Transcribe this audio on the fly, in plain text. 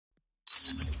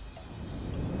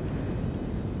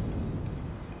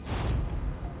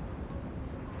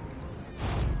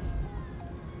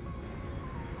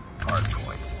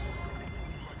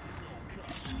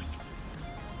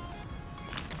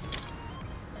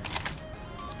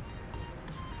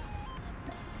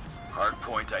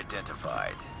Hardpoint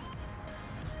identified.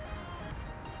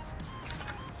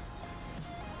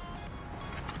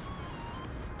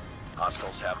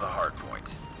 Hostiles have the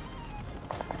hardpoint.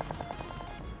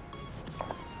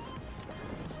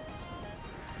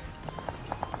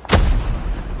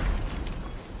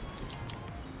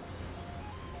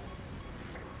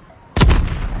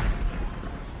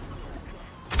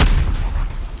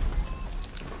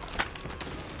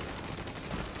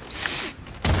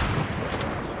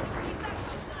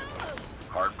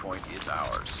 Hardpoint is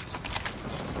ours.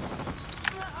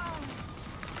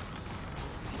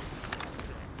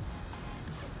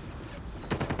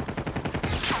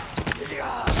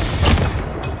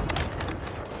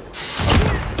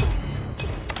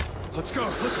 Let's go,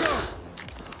 let's go!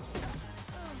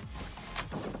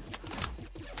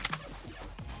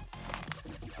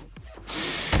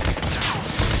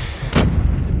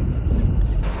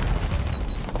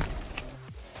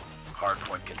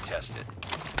 Hardpoint contested.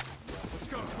 Let's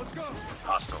go, let's go!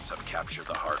 Hostiles have captured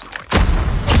the hardpoint.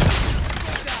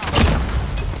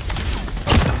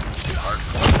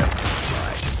 Hardpoint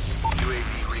identified.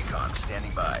 UAV recon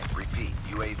standing by. Repeat,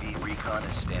 UAV recon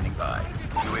is standing by.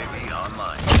 UAV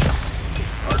online.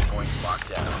 Hardpoint locked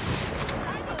down.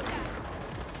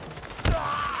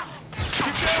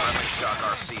 Friendly Shock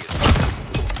RC is coming.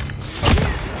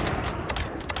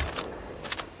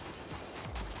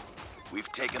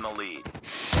 We've taken the lead.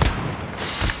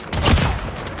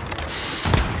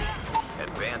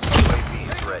 Advanced UAV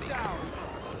is ready.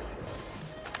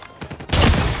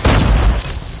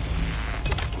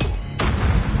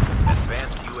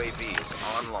 Advanced UAV is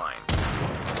online.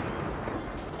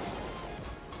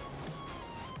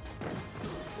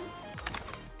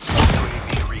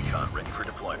 UAV recon ready for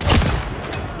deployment.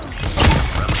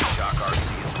 Friendly Shock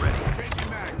RC is ready. Changing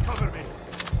mag, cover me.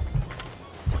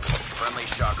 Friendly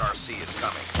Shock RC is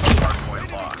coming.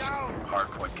 Hardpoint lost.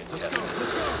 Hardpoint contested.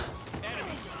 Let's go!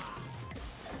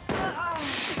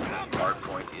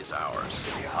 Hardpoint is ours.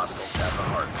 Hostiles have the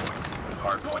hardpoint.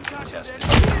 Hardpoint contested.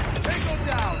 Tango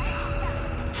down!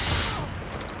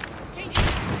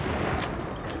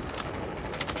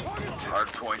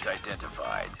 Hardpoint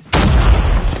identified.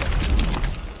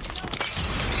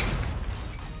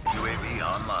 UAV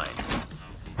online.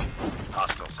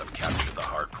 Hostiles have captured the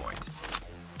hardpoint.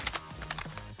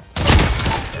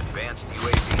 Advanced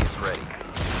UAV is ready.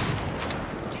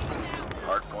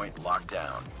 Hardpoint locked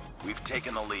down. We've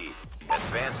taken the lead.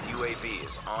 Advanced UAV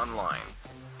is online.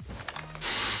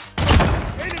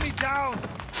 Enemy down!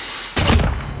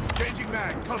 Changing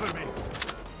mag, cover me.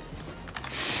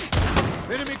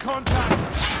 Enemy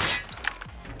contact!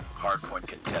 Hardpoint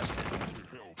contested.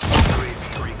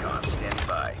 UAV recon standing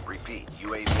by. Repeat,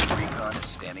 UAV recon is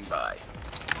standing by.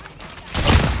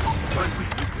 Friendly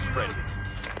nuke is ready.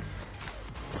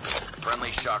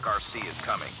 Friendly Shock RC is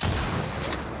coming.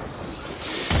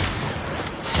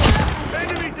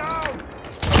 Enemy down!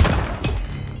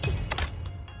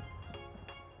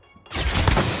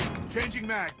 Changing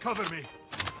mag, cover me.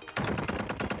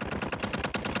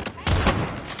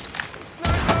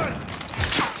 Sniper!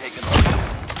 Taking the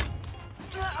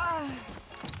lead.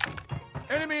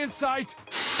 Enemy in sight!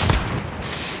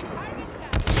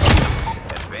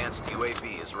 Advanced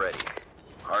UAV is ready.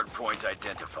 Hardpoint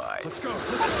identified. Let's go, let's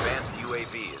go. Advanced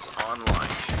UAV is online.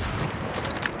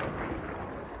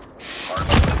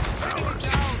 Hardpoint is ours.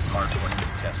 Hardpoint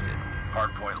contested.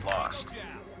 Hardpoint lost.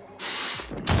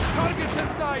 Target's in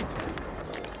sight!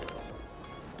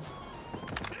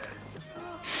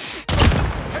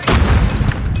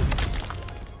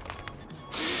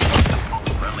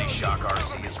 Friendly Shock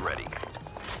RC is ready.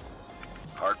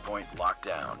 Hardpoint locked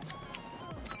down.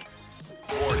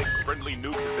 Warning, friendly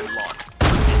nuke has been launched.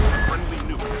 Friendly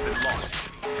nuke has been launched.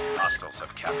 Hostiles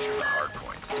have captured the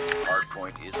hardpoint.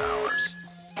 Hardpoint is ours.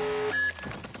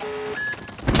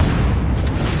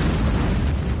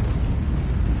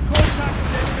 Contact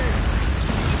with enemy!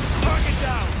 Target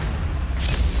down!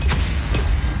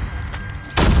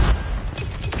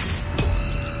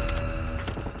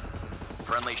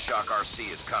 Friendly Shock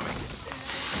RC is coming.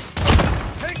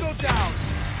 Tango down!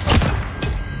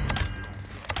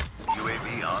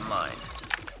 UAV online.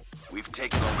 We've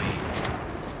taken the lead.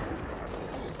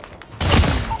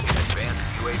 Advanced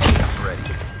UAV is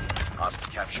ready.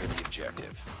 Hostile capture the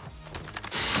objective.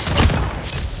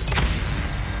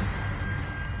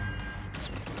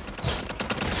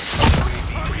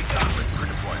 UAV recon ready for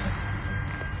deployment.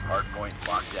 Hardpoint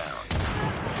locked down.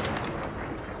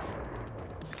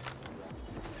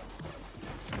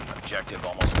 Objective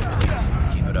almost complete.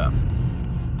 Keep it up.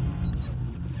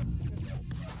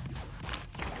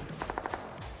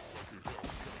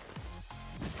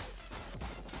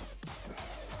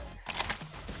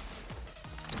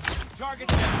 Target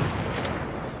down.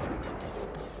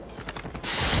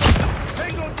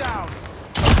 Tango down.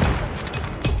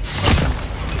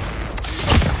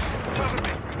 Cover me.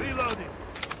 Reloading.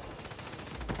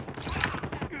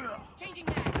 Changing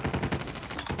mag.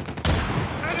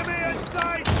 Enemy in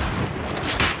sight.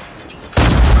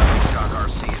 Friendly Shock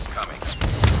RC is coming.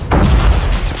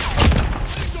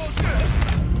 Tango dead.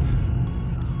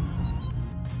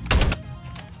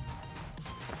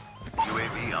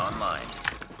 UAV online.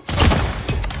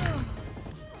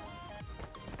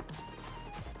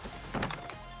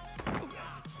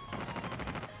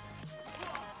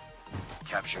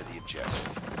 Capture the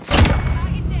objective.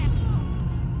 Target down.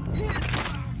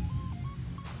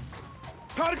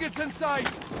 Targets in sight.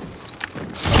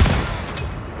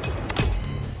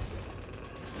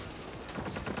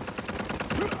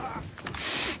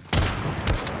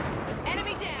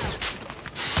 Enemy down.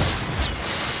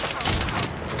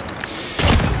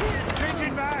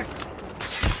 Changing back.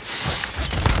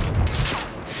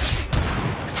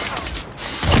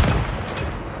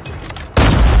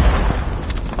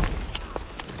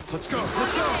 Let's go.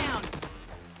 Let's go. Down.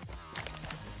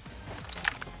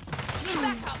 Need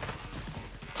backup.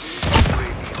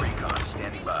 UAV recon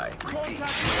standing by. Repeat.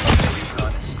 Contact. UAV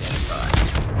recon is standing by.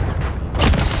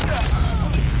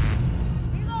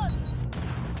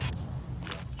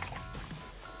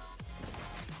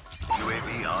 UAV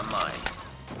online.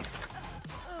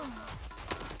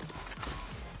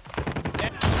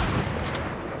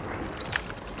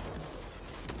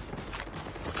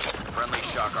 Friendly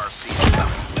Shock RC is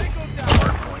coming. Tango down.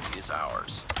 Hardpoint is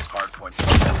ours. Hardpoint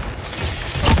contested.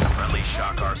 Friendly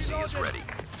Shock RC is ready.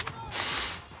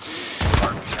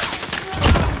 Hard captured.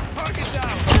 Target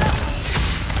down.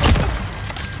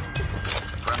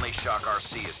 Friendly Shock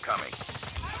RC is coming.